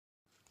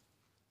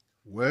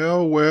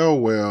Well, well,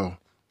 well.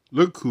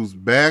 Look who's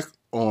back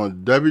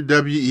on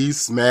WWE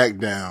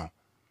SmackDown.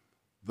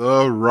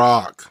 The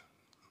Rock.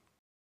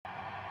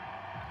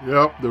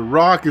 Yep, The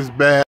Rock is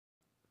back.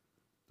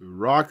 The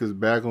Rock is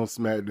back on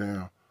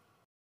SmackDown.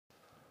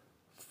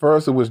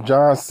 First it was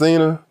John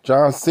Cena.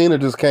 John Cena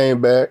just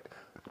came back.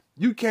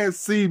 You can't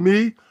see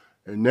me.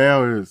 And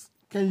now it's,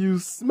 can you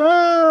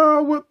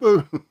smile with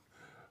the...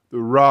 The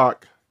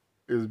Rock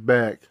is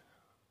back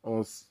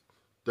on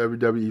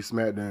WWE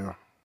SmackDown.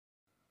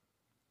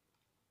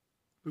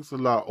 Looks a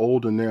lot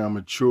older now,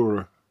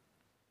 maturer.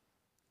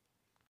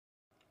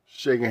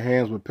 Shaking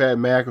hands with Pat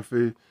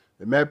McAfee.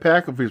 And Matt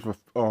McAfee's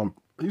from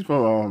he's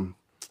from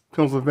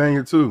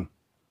Pennsylvania too.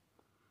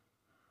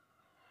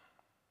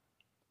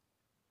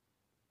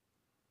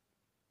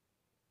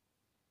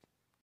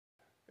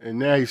 And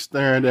now he's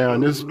staring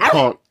down this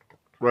punk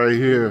right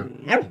here,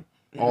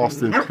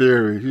 Austin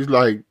Theory. He's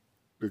like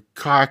the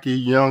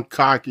young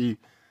cocky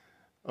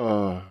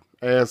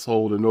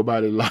asshole that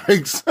nobody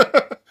likes.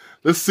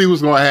 Let's see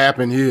what's gonna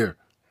happen here.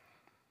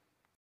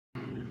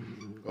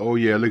 Oh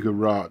yeah, look at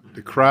Rock.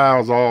 The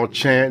crowd's all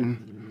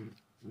chanting.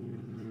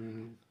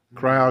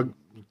 Crowd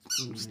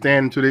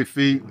standing to their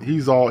feet.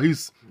 He's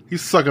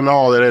sucking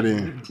all of that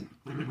in.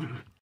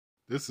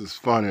 This is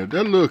funny.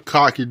 That little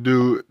cocky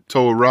dude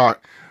told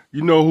Rock,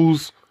 "You know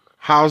whose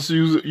house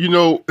you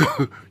know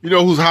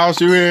whose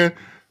house you in?"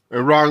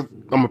 And Rock,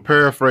 I'm gonna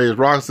paraphrase.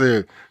 Rock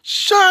said,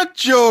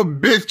 "Shut your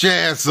bitch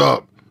ass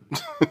up."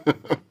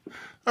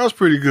 That was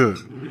pretty good.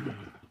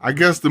 I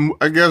guess the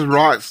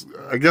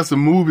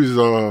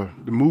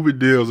movie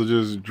deals are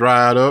just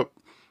dried up.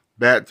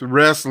 Back to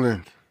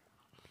wrestling.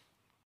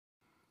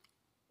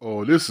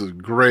 Oh, this is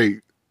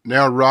great.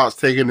 Now Rock's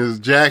taking his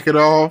jacket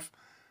off,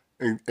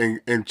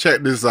 and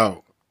check this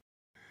out.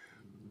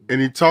 And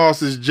he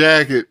tossed his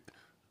jacket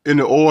in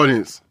the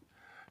audience.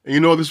 And you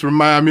know what this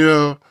remind me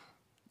of?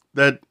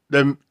 That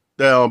black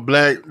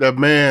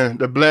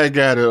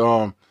guy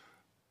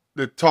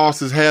that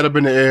tossed his hat up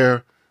in the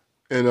air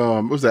in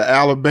what was that,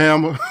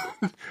 Alabama?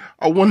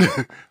 I wonder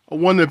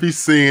if he's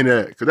seeing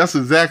that, because that's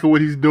exactly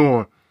what he's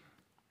doing.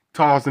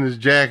 Tossing his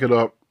jacket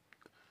up,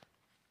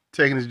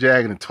 taking his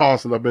jacket and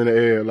tossing it up in the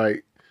air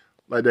like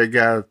that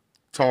guy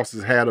tossed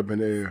his hat up in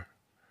the air.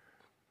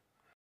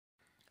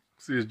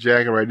 See his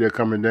jacket right there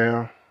coming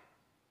down.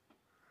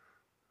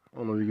 I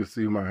don't know if you can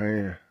see my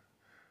hand.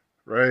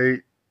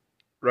 Right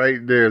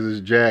there's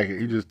his jacket.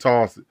 He just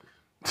tossed it.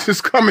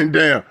 Just coming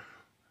down.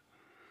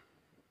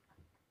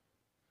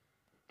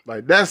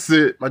 Like, that's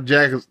it. My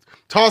jacket's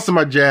tossing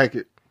my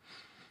jacket.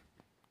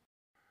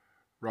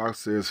 Rock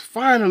says,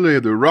 finally,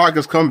 the Rock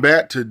has come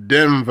back to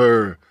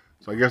Denver.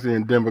 So I guess they're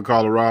in Denver,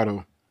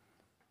 Colorado.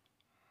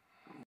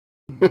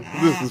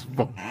 This is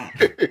fun.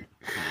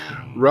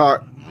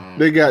 Rock,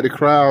 they got the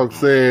crowd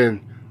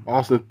saying,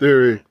 Austin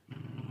Theory,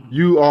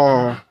 you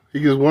are... He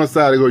gets one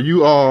side to go,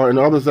 you are, and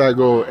the other side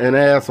go, an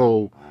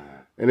asshole.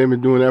 And they've been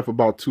doing that for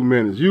about 2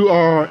 minutes. You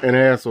are an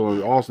asshole.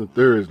 And Austin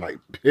Theory is like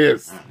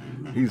pissed.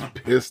 He's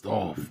pissed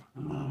off.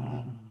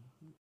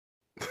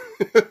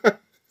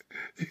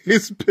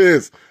 He's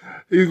pissed.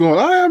 He's going,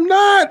 I am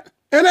not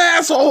an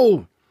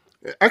asshole.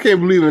 I can't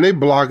believe it. They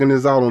blocking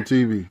this out on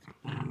TV.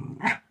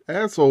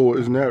 Asshole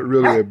is not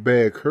really a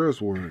bad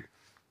curse word,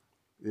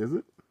 is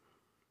it?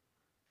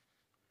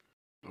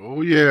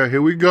 Oh yeah,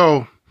 here we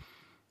go.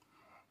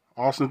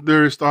 Austin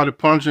Theory started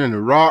punching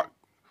the Rock,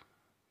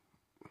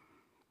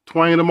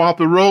 twanging him off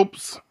the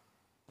ropes,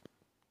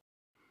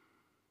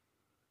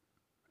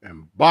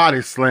 and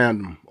body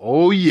slammed him.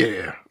 Oh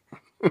yeah.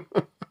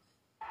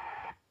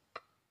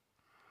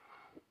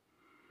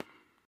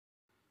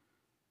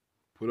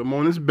 Put him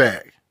on his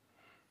back.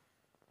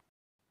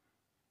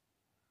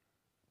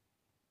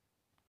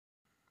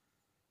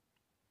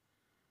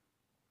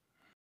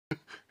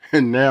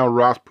 And now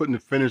Rock's putting the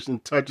finishing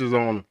touches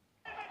on him.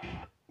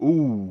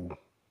 Ooh.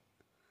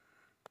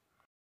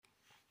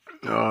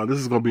 This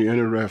is going to be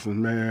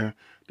interesting, man.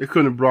 They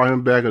couldn't have brought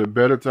him back at a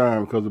better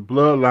time because the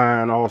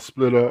bloodline all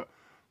split up.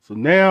 So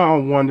now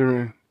I'm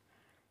wondering,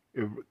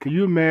 can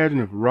you imagine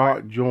if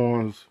Rock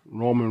joins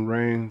Roman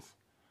Reigns?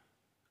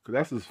 Because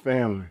that's his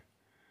family.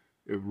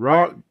 If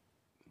Rock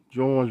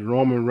joins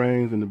Roman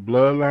Reigns in the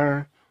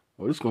bloodline,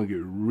 oh, it's going to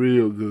get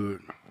real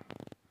good.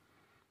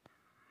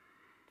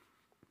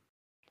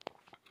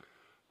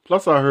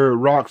 Plus, I heard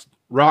Rock's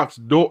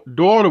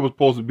daughter was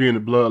supposed to be in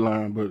the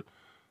bloodline, but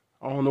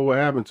I don't know what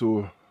happened to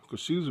her, because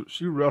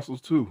she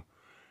wrestles too.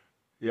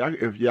 Yeah,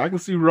 I can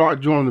see Rock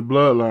joining the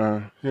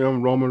bloodline.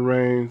 Him, Roman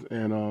Reigns,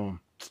 and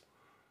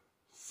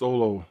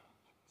Solo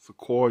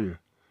Sequoia,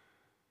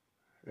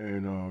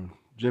 and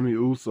Jimmy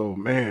Uso.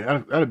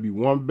 Man, that'd be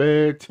one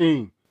bad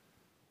team.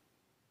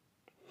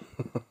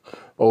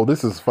 Oh,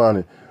 this is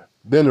funny.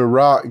 Then the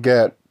Rock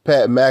got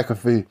Pat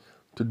McAfee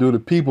to do the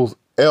people's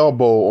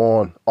elbow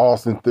on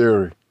Austin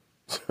Theory.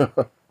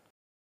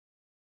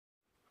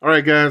 All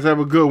right, guys, have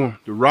a good one.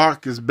 The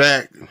Rock is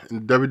back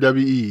in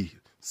WWE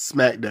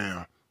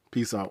SmackDown.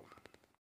 Peace out.